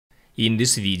In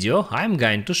this video, I'm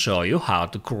going to show you how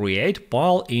to create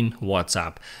poll in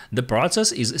WhatsApp. The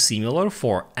process is similar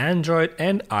for Android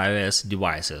and iOS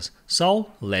devices. So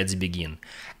let's begin.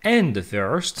 And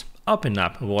first, open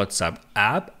up WhatsApp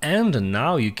app, and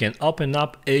now you can open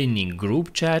up any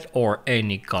group chat or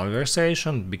any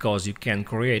conversation because you can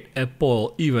create a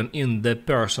poll even in the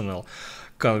personal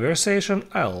conversation.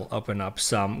 I'll open up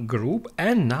some group,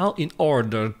 and now in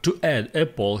order to add a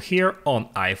poll here on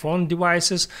iPhone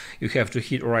devices, you have to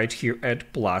hit right here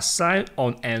at plus sign.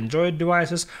 On Android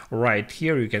devices, right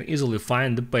here you can easily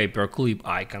find the paperclip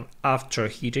icon. After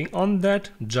hitting on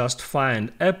that, just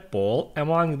find a poll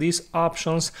among these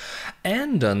options,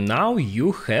 and now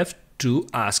you have to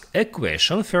ask a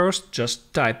question. First,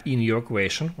 just type in your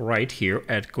question right here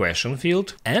at question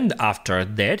field, and after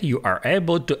that you are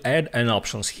able to add an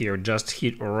options here. Just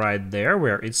hit right there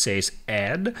where it says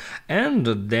add, and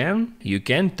then you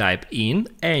can type in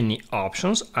any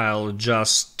options. I'll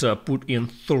just put in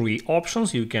 3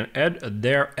 options. You can add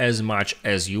there as much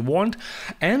as you want,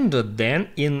 and then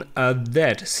in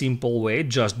that simple way,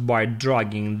 just by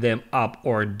dragging them up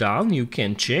or down, you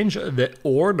can change the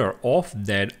order of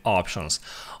that option.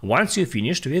 Once you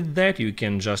finished with that, you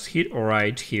can just hit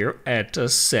right here at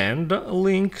send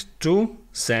link to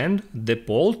send the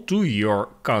poll to your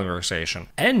conversation,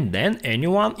 and then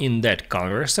anyone in that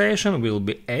conversation will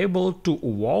be able to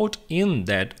vote in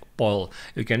that poll.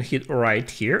 You can hit right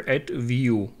here at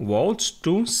view votes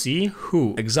to see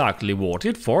who exactly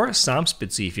voted for some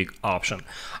specific option.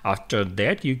 After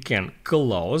that, you can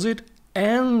close it.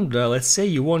 And let's say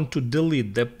you want to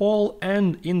delete the poll,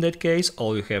 and in that case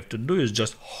all you have to do is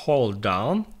just hold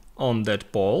down on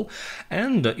that poll,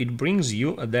 and it brings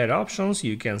you that options.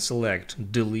 You can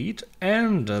select delete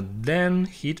and then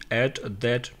hit at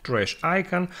that trash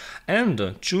icon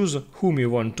and choose whom you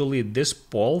want to lead this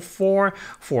poll for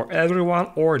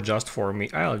everyone or just for me.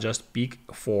 I'll just pick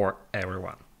for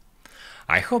everyone.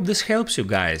 I hope this helps you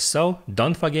guys, so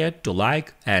don't forget to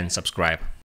like and subscribe.